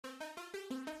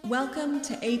Welcome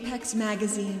to Apex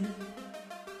Magazine.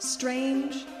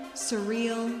 Strange,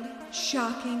 surreal,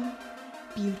 shocking,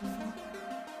 beautiful.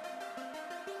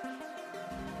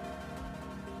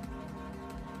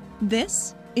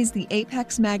 This is the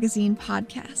Apex Magazine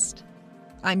podcast.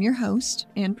 I'm your host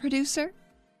and producer,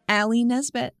 Allie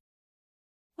Nesbitt.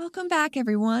 Welcome back,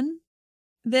 everyone.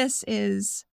 This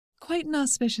is quite an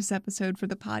auspicious episode for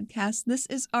the podcast. This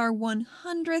is our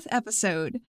 100th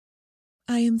episode.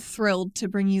 I am thrilled to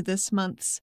bring you this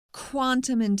month's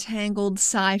quantum-entangled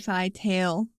sci-fi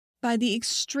tale by the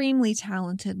extremely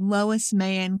talented Lois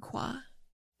Mei-en Kwa,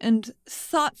 and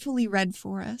thoughtfully read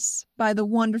for us by the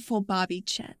wonderful Bobby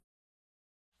Chet.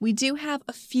 We do have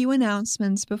a few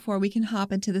announcements before we can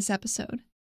hop into this episode,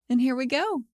 and here we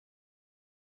go.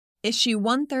 Issue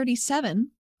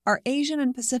 137, our Asian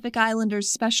and Pacific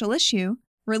Islanders special issue,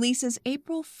 releases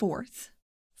April 4th.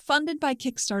 Funded by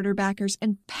Kickstarter backers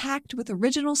and packed with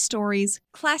original stories,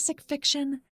 classic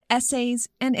fiction, essays,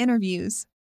 and interviews.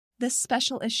 This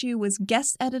special issue was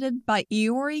guest edited by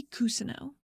Iori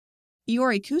Kusino.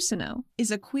 Iori Kusino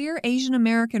is a queer Asian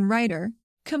American writer,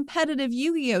 competitive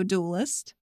Yu-Gi-Oh!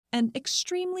 Duelist, and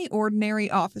extremely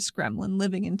ordinary office gremlin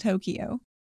living in Tokyo.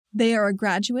 They are a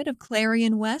graduate of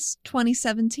Clarion West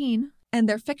 2017, and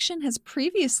their fiction has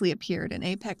previously appeared in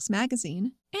Apex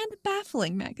Magazine and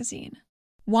Baffling Magazine.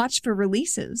 Watch for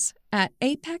releases at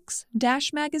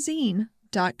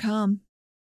apex-magazine.com.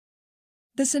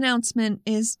 This announcement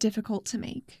is difficult to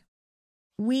make.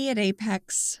 We at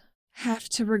Apex have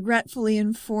to regretfully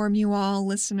inform you all,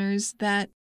 listeners,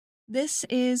 that this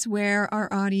is where our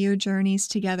audio journeys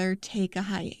together take a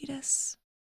hiatus.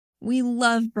 We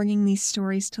love bringing these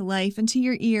stories to life and to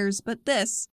your ears, but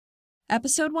this,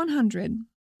 episode 100,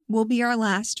 will be our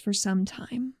last for some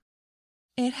time.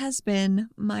 It has been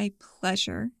my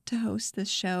pleasure to host this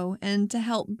show and to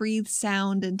help breathe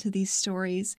sound into these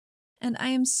stories, and I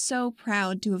am so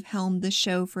proud to have helmed this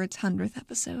show for its 100th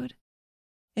episode.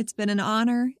 It's been an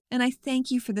honor, and I thank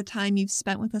you for the time you've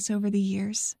spent with us over the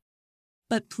years.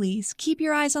 But please keep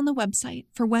your eyes on the website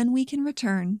for when we can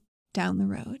return down the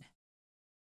road.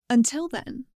 Until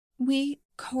then, we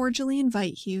cordially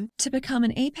invite you to become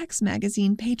an Apex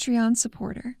Magazine Patreon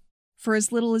supporter. For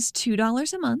as little as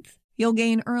 $2 a month, you'll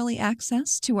gain early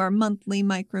access to our monthly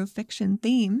microfiction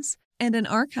themes and an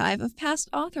archive of past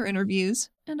author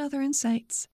interviews and other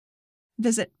insights.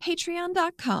 Visit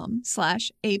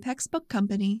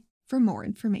patreon.com/apexbookcompany for more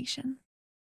information.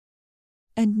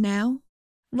 And now,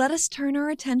 let us turn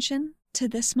our attention to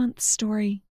this month's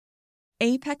story.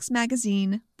 Apex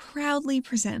Magazine proudly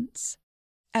presents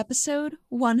Episode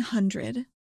 100,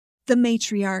 The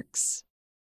Matriarchs,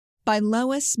 by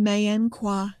Lois Mei-en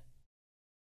Kwa.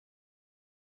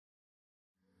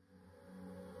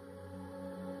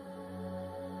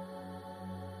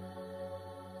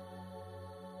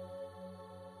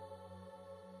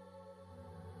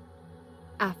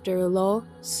 After Lo,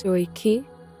 Suiki,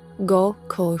 Go,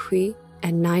 Kohui,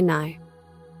 and Nai Nai.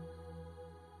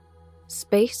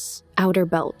 Space, outer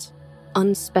belt.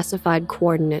 Unspecified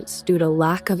coordinates due to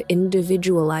lack of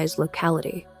individualized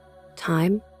locality.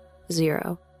 Time,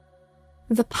 0.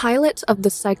 The pilot of the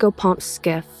psychopomp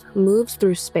skiff moves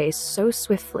through space so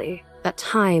swiftly that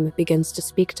time begins to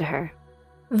speak to her.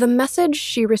 The message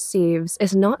she receives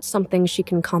is not something she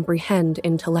can comprehend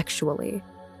intellectually.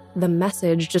 The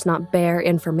message does not bear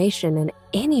information in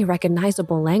any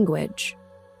recognizable language.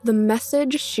 The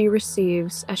message she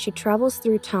receives as she travels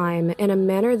through time in a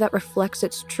manner that reflects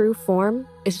its true form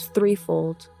is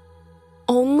threefold.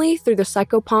 Only through the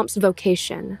psychopomp's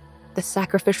vocation, the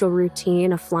sacrificial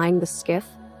routine of flying the skiff,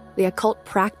 the occult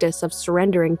practice of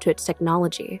surrendering to its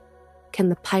technology, can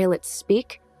the pilot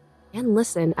speak and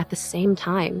listen at the same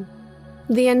time.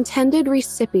 The intended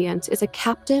recipient is a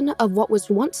captain of what was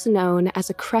once known as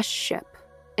a crush ship,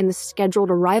 and the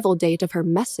scheduled arrival date of her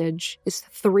message is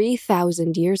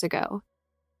 3,000 years ago.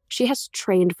 She has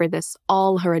trained for this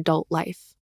all her adult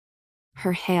life.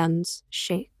 Her hands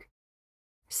shake.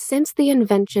 Since the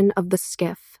invention of the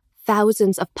skiff,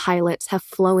 thousands of pilots have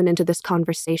flown into this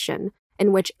conversation,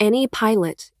 in which any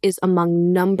pilot is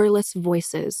among numberless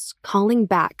voices calling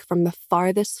back from the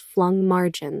farthest flung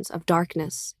margins of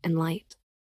darkness and light.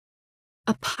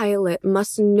 A pilot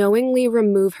must knowingly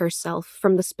remove herself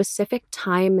from the specific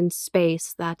time and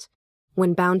space that,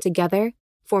 when bound together,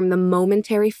 form the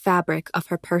momentary fabric of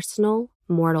her personal,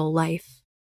 mortal life.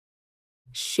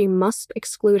 She must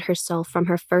exclude herself from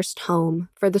her first home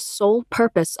for the sole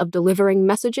purpose of delivering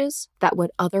messages that would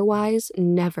otherwise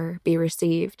never be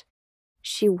received.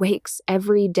 She wakes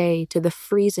every day to the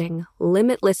freezing,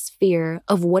 limitless fear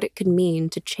of what it could mean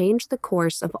to change the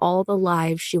course of all the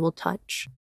lives she will touch.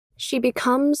 She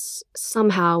becomes,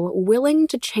 somehow, willing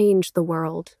to change the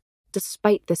world,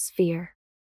 despite this fear.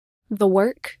 The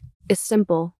work is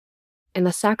simple, and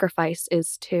the sacrifice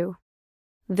is too.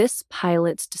 This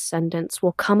pilot's descendants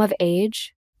will come of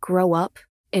age, grow up,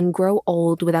 and grow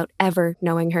old without ever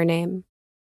knowing her name.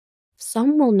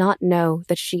 Some will not know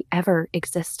that she ever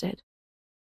existed.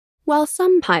 While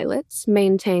some pilots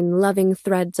maintain loving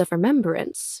threads of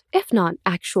remembrance, if not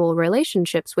actual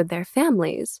relationships with their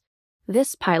families,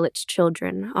 this pilot's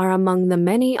children are among the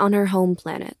many on her home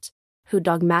planet who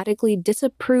dogmatically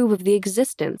disapprove of the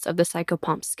existence of the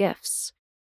psychopomp skiffs,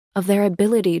 of their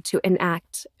ability to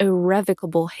enact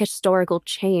irrevocable historical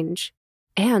change,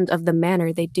 and of the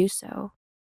manner they do so.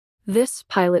 This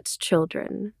pilot's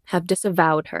children have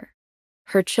disavowed her.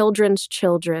 Her children's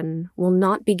children will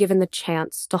not be given the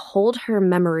chance to hold her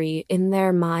memory in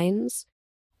their minds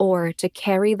or to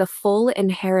carry the full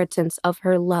inheritance of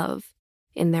her love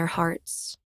in their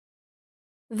hearts.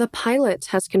 The pilot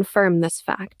has confirmed this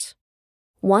fact.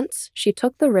 Once she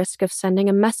took the risk of sending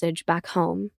a message back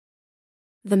home.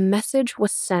 The message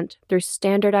was sent through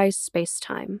standardized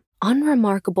space-time,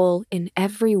 unremarkable in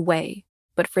every way,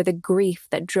 but for the grief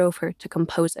that drove her to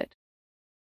compose it.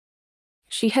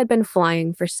 She had been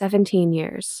flying for 17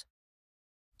 years.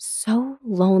 So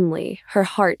lonely, her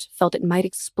heart felt it might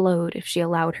explode if she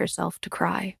allowed herself to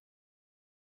cry.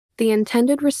 The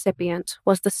intended recipient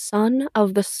was the son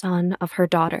of her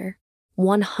daughter,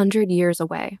 100 years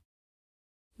away.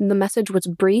 The message was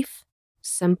brief,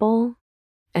 simple,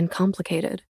 and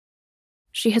complicated.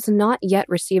 She has not yet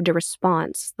received a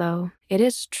response, though it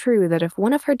is true that if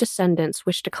one of her descendants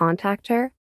wished to contact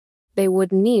her, they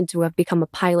would need to have become a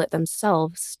pilot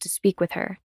themselves to speak with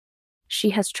her. She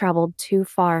has traveled too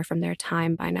far from their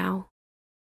time by now.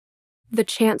 The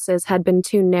chances had been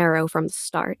too narrow from the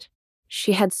start.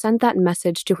 She had sent that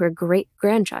message to her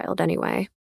great-grandchild anyway.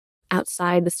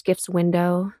 Outside the skiff's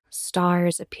window,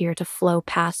 stars appear to flow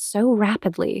past so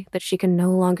rapidly that she can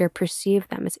no longer perceive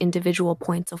them as individual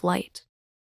points of light.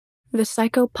 The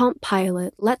psychopomp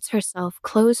pilot lets herself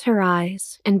close her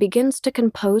eyes and begins to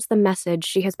compose the message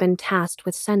she has been tasked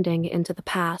with sending into the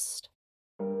past.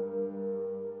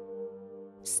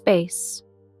 Space.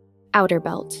 Outer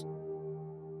Belt.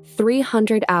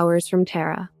 300 hours from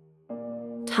Terra.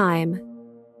 Time.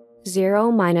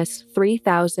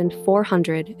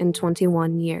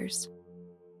 0-3,421 years.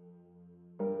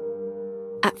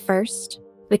 At first,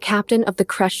 the captain of the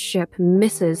crushed ship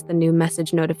misses the new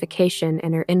message notification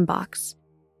in her inbox.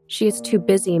 She is too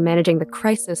busy managing the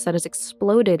crisis that has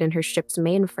exploded in her ship's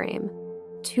mainframe,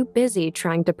 too busy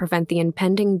trying to prevent the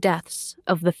impending deaths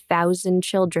of the 1,000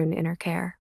 children in her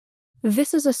care.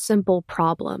 This is a simple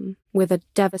problem with a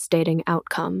devastating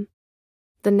outcome.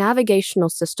 The navigational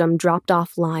system dropped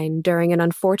offline during an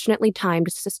unfortunately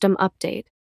timed system update,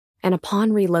 and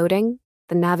upon reloading,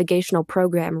 the navigational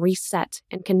program reset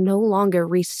and can no longer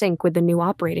resync with the new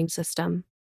operating system.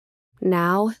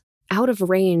 Now, out of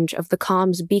range of the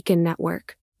comms beacon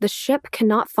network, the ship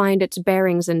cannot find its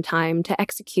bearings in time to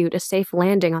execute a safe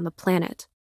landing on the planet.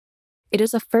 It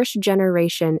is a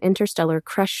first-generation interstellar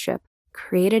crush ship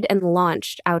created and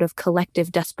launched out of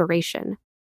collective desperation,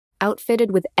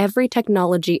 outfitted with every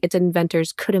technology its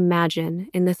inventors could imagine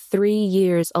in the 3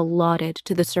 years allotted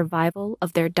to the survival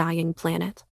of their dying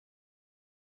planet.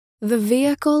 The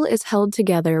vehicle is held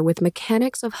together with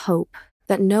mechanics of hope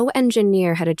that no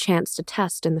engineer had a chance to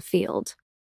test in the field.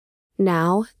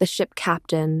 Now, the ship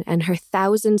captain and her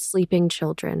 1,000 sleeping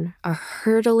children are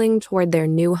hurtling toward their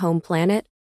new home planet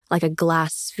like a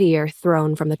glass sphere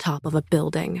thrown from the top of a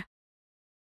building.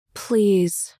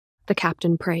 Please, the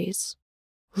captain prays.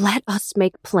 Let us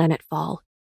make planetfall.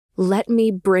 Let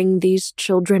me bring these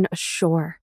children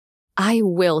ashore. I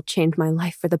will change my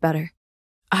life for the better.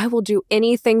 I will do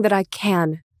anything that I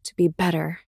can to be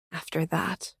better after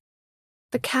that.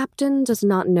 The captain does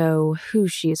not know who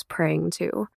she is praying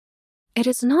to. It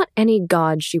is not any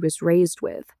god she was raised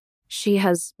with. She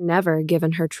has never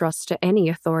given her trust to any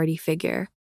authority figure,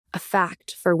 a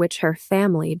fact for which her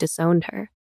family disowned her,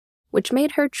 which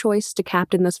made her choice to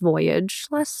captain this voyage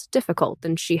less difficult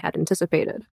than she had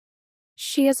anticipated.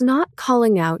 She is not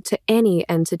calling out to any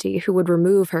entity who would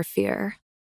remove her fear,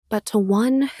 but to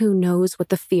one who knows what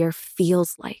the fear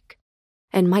feels like,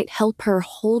 and might help her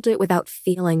hold it without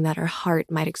feeling that her heart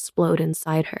might explode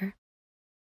inside her.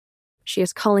 She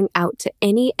is calling out to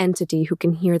any entity who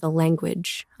can hear the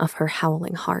language of her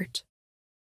howling heart.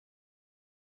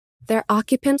 Their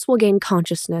occupants will gain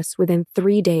consciousness within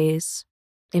 3 days.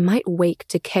 They might wake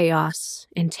to chaos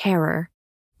and terror,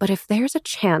 but if there's a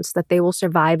chance that they will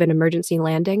survive an emergency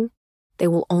landing, they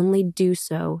will only do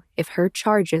so if her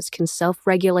charges can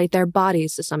self-regulate their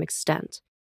bodies to some extent.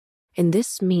 And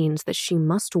this means that she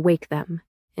must wake them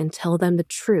and tell them the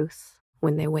truth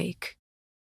when they wake.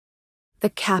 The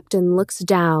captain looks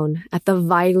down at the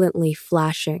violently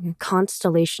flashing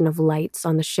constellation of lights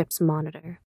on the ship's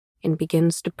monitor and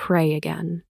begins to pray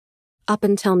again. Up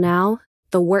until now,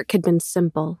 the work had been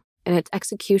simple and its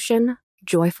execution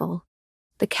joyful.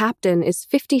 The captain is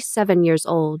 57 years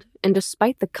old, and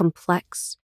despite the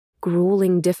complex,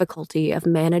 grueling difficulty of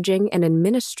managing and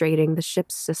administrating the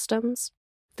ship's systems,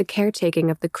 the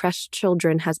caretaking of the crushed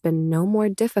children has been no more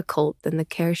difficult than the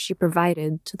care she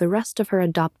provided to the rest of her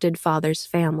adopted father's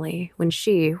family when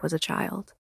she was a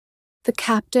child. The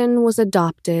captain was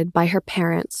adopted by her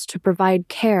parents to provide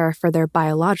care for their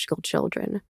biological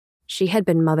children. She had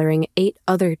been mothering 8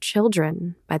 other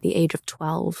children by the age of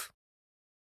 12.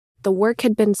 The work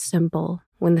had been simple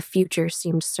when the future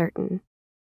seemed certain.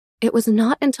 It was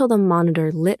not until the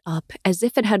monitor lit up as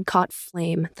if it had caught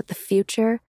flame that the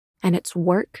future and its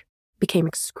work became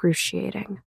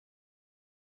excruciating.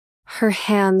 Her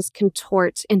hands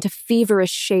contort into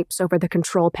feverish shapes over the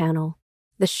control panel.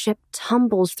 The ship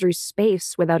tumbles through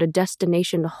space without a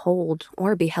destination to hold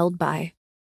or be held by.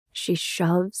 She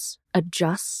shoves,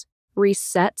 adjusts,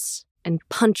 resets, and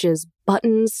punches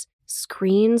buttons,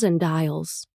 screens, and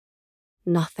dials.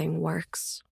 Nothing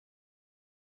works.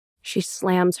 She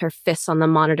slams her fists on the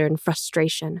monitor in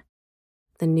frustration.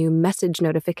 The new message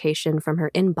notification from her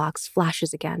inbox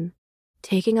flashes again,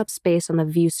 taking up space on the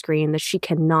view screen that she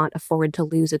cannot afford to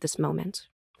lose at this moment.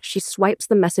 She swipes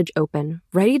the message open,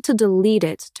 ready to delete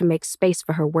it to make space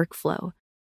for her workflow.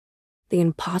 The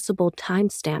impossible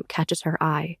timestamp catches her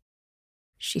eye.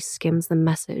 She skims the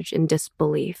message in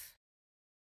disbelief.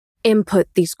 Input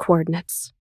these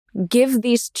coordinates. Give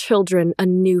these children a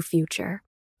new future.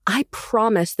 I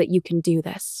promise that you can do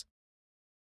this.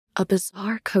 A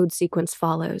bizarre code sequence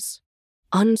follows,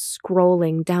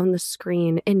 unscrolling down the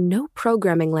screen in no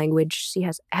programming language she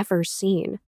has ever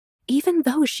seen, even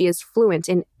though she is fluent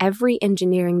in every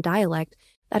engineering dialect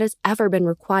that has ever been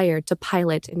required to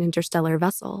pilot an interstellar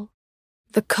vessel.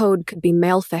 The code could be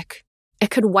malefic. It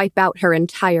could wipe out her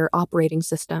entire operating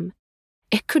system.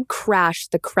 It could crash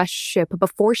the crushed ship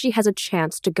before she has a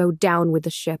chance to go down with the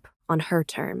ship on her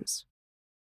terms.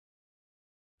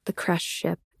 The crushed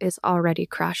ship is already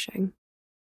crashing.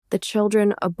 The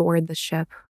children aboard the ship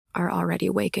are already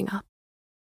waking up.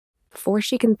 Before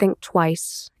she can think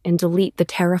twice and delete the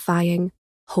terrifying,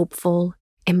 hopeful,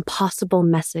 impossible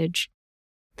message,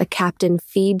 the captain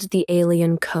feeds the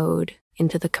alien code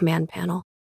into the command panel.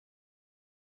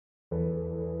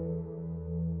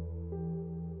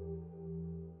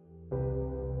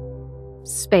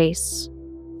 Space,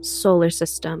 solar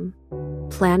system,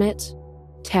 planet,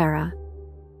 Terra.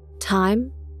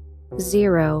 Time,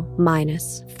 0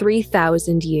 minus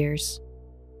 3,000 years.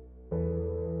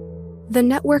 The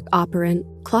network operant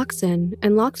clocks in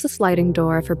and locks the sliding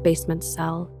door of her basement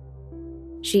cell.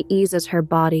 She eases her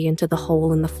body into the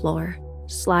hole in the floor,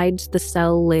 slides the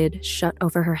cell lid shut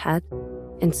over her head,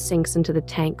 and sinks into the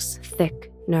tank's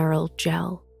thick neural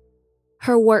gel.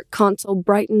 Her work console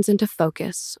brightens into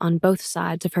focus on both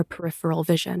sides of her peripheral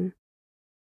vision.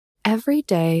 Every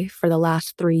day for the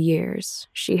last 3 years,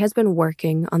 she has been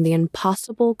working on the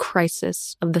impossible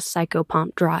crisis of the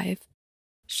psychopomp drive.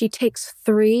 She takes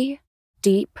 3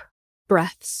 deep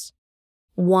breaths,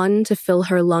 1 to fill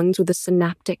her lungs with a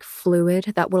synaptic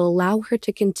fluid that will allow her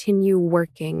to continue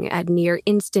working at near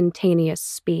instantaneous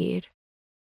speed,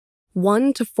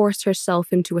 1 to force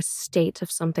herself into a state of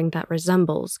something that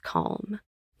resembles calm,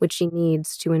 which she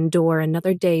needs to endure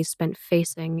another day spent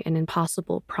facing an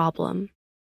impossible problem.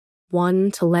 1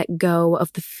 to let go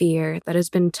of the fear that has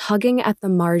been tugging at the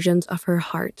margins of her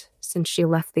heart since she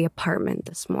left the apartment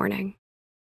this morning.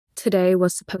 Today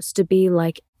was supposed to be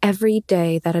like every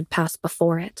day that had passed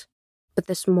before it, but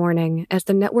this morning, as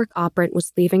the network operant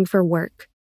was leaving for work,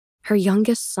 her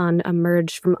youngest son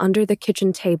emerged from under the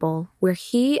kitchen table where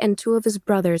he and 2 of his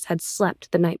brothers had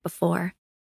slept the night before.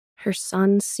 Her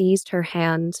son seized her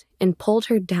hand and pulled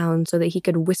her down so that he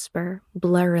could whisper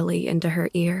blurrily into her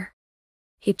ear.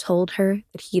 He told her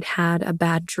that he'd had a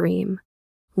bad dream,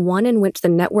 one in which the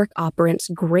network operant's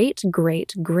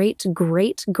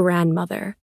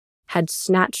great-great-great-great-grandmother had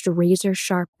snatched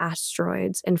razor-sharp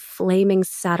asteroids and flaming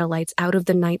satellites out of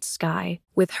the night sky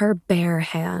with her bare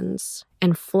hands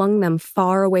and flung them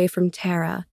far away from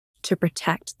Terra to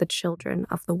protect the children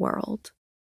of the world.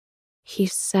 He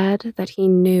said that he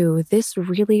knew this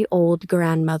really old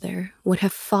grandmother would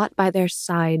have fought by their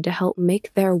side to help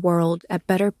make their world a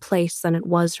better place than it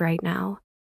was right now.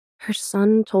 Her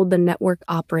son told the network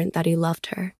operant that he loved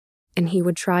her, and he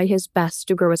would try his best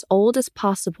to grow as old as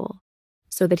possible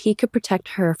so that he could protect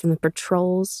her from the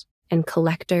patrols and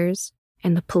collectors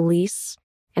and the police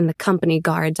and the company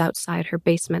guards outside her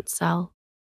basement cell.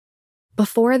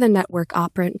 Before the network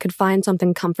operant could find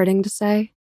something comforting to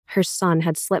say, her son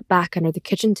had slipped back under the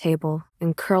kitchen table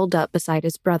and curled up beside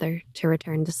his brother to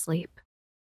return to sleep.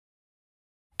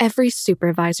 Every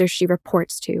supervisor she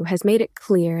reports to has made it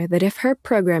clear that if her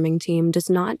programming team does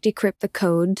not decrypt the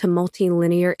code to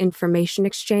multilinear information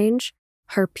exchange,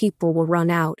 her people will run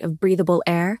out of breathable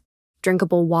air,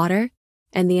 drinkable water,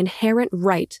 and the inherent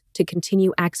right to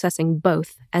continue accessing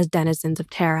both as denizens of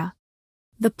Terra.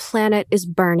 The planet is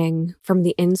burning from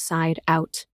the inside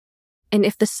out, and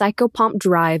if the psychopomp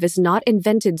drive is not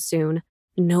invented soon,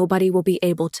 nobody will be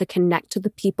able to connect to the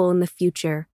people in the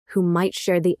future who might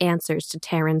share the answers to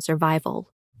Terran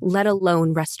survival, let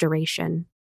alone restoration.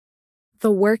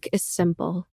 The work is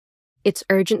simple. Its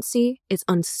urgency is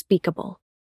unspeakable.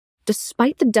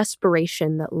 Despite the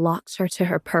desperation that locks her to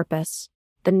her purpose,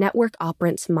 the network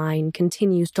operant's mind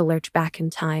continues to lurch back in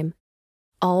time,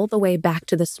 all the way back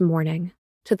to this morning,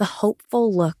 to the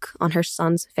hopeful look on her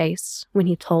son's face when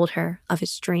he told her of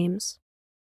his dreams.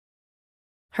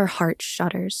 Her heart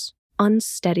shudders,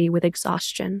 unsteady with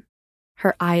exhaustion.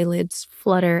 Her eyelids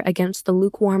flutter against the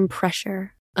lukewarm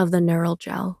pressure of the neural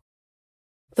gel.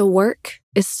 The work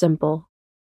is simple,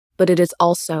 but it is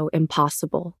also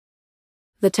impossible.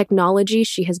 The technology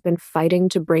she has been fighting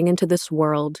to bring into this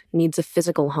world needs a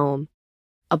physical home,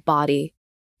 a body.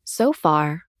 So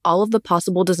far, all of the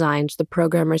possible designs the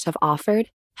programmers have offered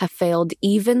have failed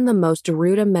even the most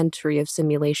rudimentary of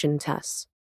simulation tests,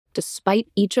 despite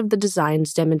each of the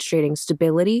designs demonstrating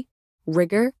stability,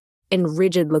 rigor, and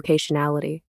rigid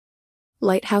locationality.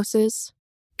 Lighthouses,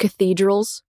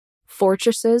 cathedrals,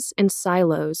 fortresses, and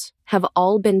silos have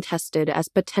all been tested as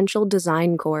potential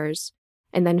design cores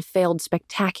and then failed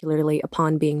spectacularly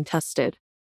upon being tested.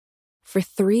 For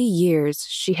 3 years,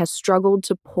 she has struggled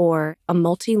to pour a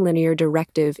multilinear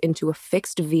directive into a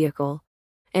fixed vehicle,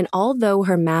 and although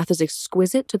her math is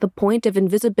exquisite to the point of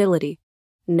invisibility,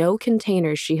 no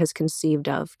containers she has conceived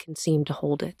of can seem to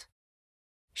hold it.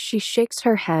 She shakes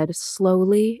her head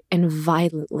slowly and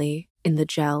violently in the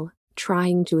gel,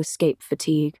 trying to escape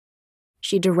fatigue.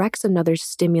 She directs another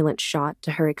stimulant shot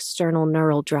to her external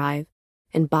neural drive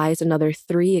and buys another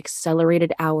 3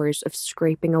 accelerated hours of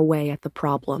scraping away at the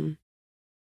problem.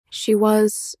 She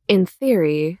was, in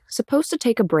theory, supposed to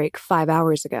take a break 5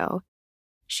 hours ago.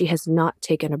 She has not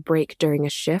taken a break during a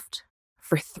shift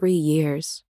for 3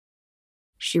 years.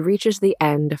 She reaches the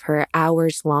end of her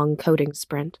hours-long coding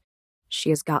sprint. She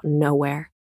has gotten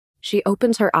nowhere. She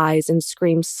opens her eyes and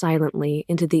screams silently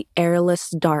into the airless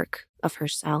dark of her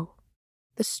cell.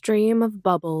 The stream of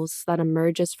bubbles that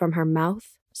emerges from her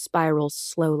mouth spirals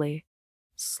slowly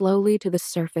to the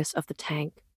surface of the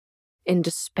tank. In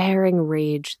despairing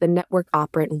rage, the network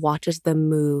operant watches them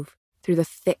move through the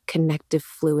thick connective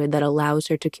fluid that allows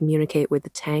her to communicate with the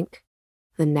tank,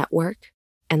 the network,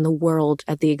 and the world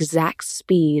at the exact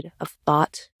speed of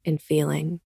thought and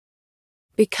feeling.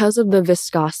 Because of the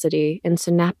viscosity and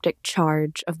synaptic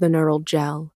charge of the neural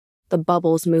gel, the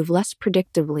bubbles move less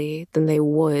predictably than they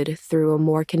would through a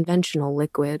more conventional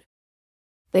liquid.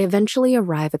 They eventually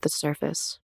arrive at the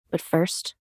surface, but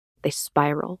first, they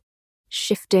spiral,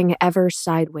 shifting ever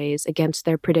sideways against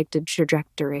their predicted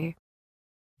trajectory.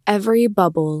 Every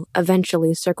bubble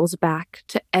eventually circles back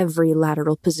to every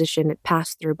lateral position it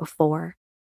passed through before,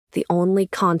 the only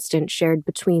constant shared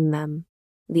between them,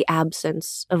 the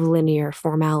absence of linear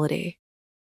formality.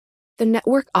 The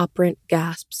network operant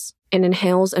gasps and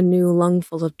inhales a new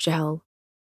lungful of gel.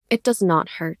 It does not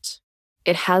hurt.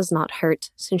 It has not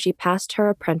hurt since she passed her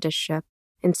apprenticeship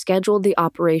and scheduled the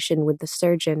operation with the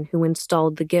surgeon who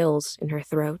installed the gills in her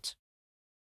throat.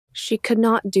 She could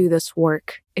not do this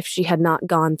work if she had not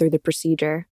gone through the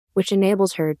procedure, which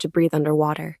enables her to breathe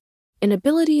underwater, an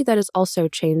ability that has also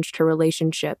changed her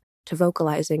relationship to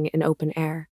vocalizing in open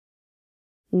air.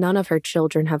 None of her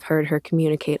children have heard her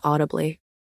communicate audibly.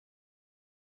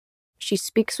 She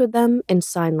speaks with them in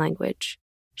sign language.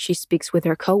 She speaks with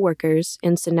her coworkers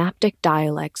in synaptic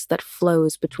dialects that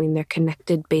flows between their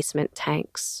connected basement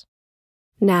tanks.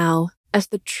 Now, as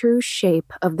the true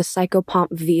shape of the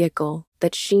psychopomp vehicle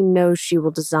that she knows she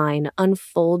will design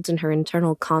unfolds in her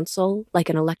internal console like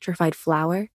an electrified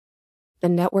flower, the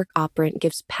network operant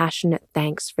gives passionate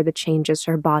thanks for the changes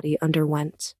her body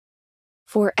underwent.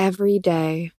 For every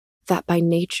day that by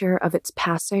nature of its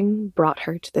passing brought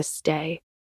her to this day,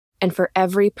 and for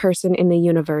every person in the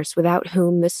universe without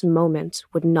whom this moment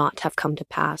would not have come to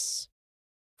pass.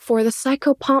 For the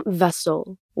psychopomp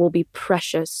vessel will be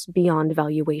precious beyond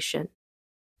valuation.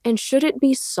 And should it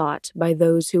be sought by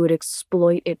those who would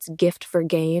exploit its gift for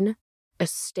gain, a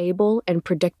stable and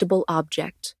predictable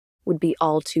object would be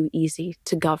all too easy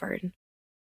to govern.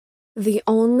 The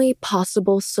only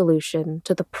possible solution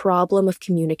to the problem of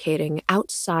communicating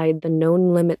outside the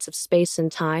known limits of space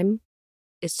and time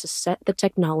is to set the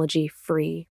technology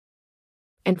free.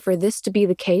 And for this to be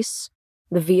the case,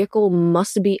 the vehicle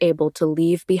must be able to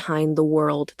leave behind the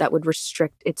world that would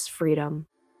restrict its freedom.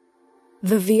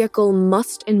 The vehicle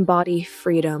must embody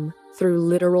freedom through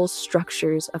literal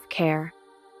structures of care.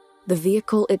 The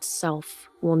vehicle itself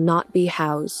will not be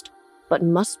housed, but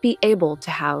must be able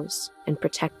to house and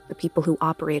protect the people who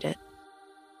operate it.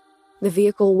 The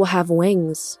vehicle will have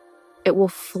wings. It will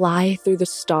fly through the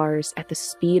stars at the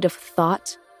speed of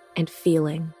thought and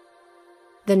feeling.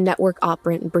 The network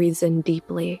operant breathes in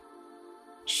deeply.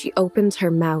 She opens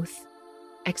her mouth,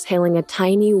 exhaling a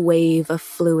tiny wave of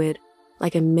fluid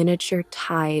like a miniature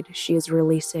tide she is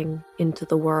releasing into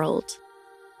the world.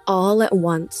 All at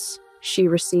once, she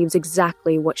receives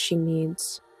exactly what she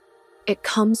needs. It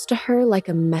comes to her like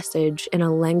a message in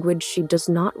a language she does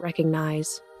not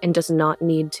recognize and does not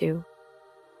need to.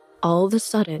 All of a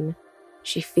sudden,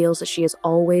 she feels that she has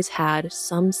always had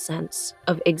some sense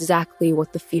of exactly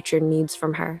what the future needs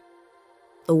from her.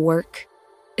 The work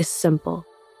is simple.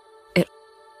 It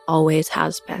always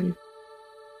has been.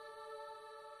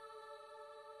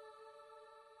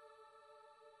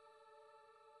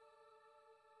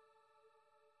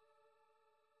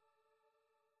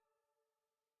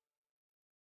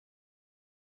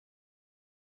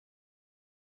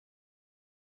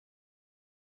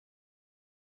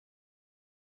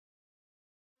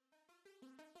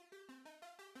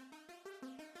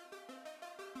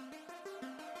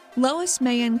 Lois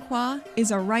Mei-en Kwa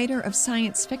is a writer of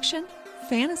science fiction,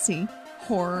 fantasy,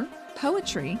 horror,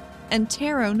 poetry, and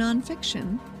tarot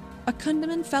nonfiction. A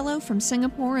Kundiman Fellow from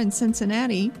Singapore and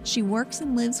Cincinnati, she works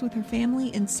and lives with her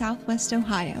family in Southwest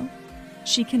Ohio.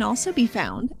 She can also be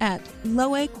found at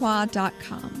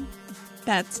loekwa.com.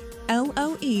 That's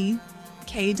LOEKWA.com.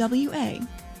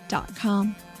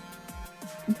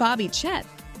 Bobby Chet,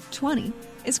 20,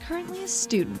 is currently a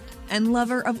student and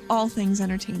lover of all things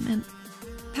entertainment.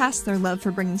 Past their love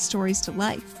for bringing stories to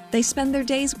life, they spend their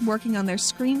days working on their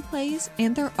screenplays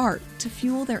and their art to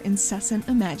fuel their incessant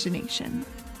imagination.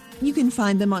 You can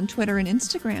find them on Twitter and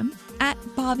Instagram at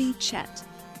Bobby Chet.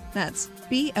 That's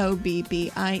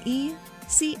BOBBIECHETT.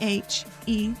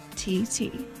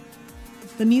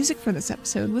 The music for this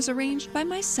episode was arranged by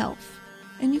myself,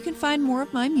 and you can find more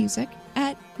of my music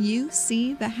at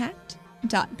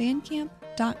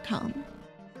ucthehat.bandcamp.com.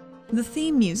 The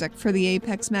theme music for the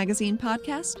Apex Magazine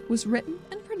podcast was written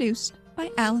and produced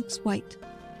by Alex White.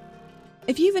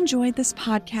 If you've enjoyed this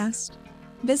podcast,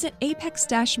 visit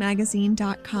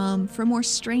apex-magazine.com for more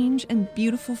strange and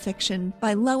beautiful fiction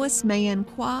by Lois Mei-en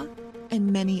Kwa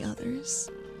and many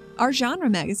others. Our genre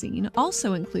magazine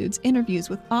also includes interviews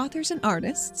with authors and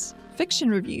artists, fiction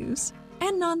reviews,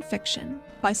 and nonfiction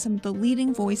by some of the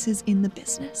leading voices in the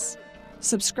business.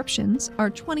 Subscriptions are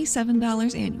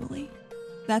 $27 annually.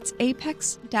 That's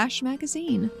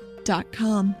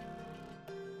apex-magazine.com.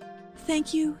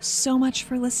 Thank you so much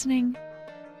for listening.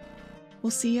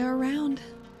 We'll see you around.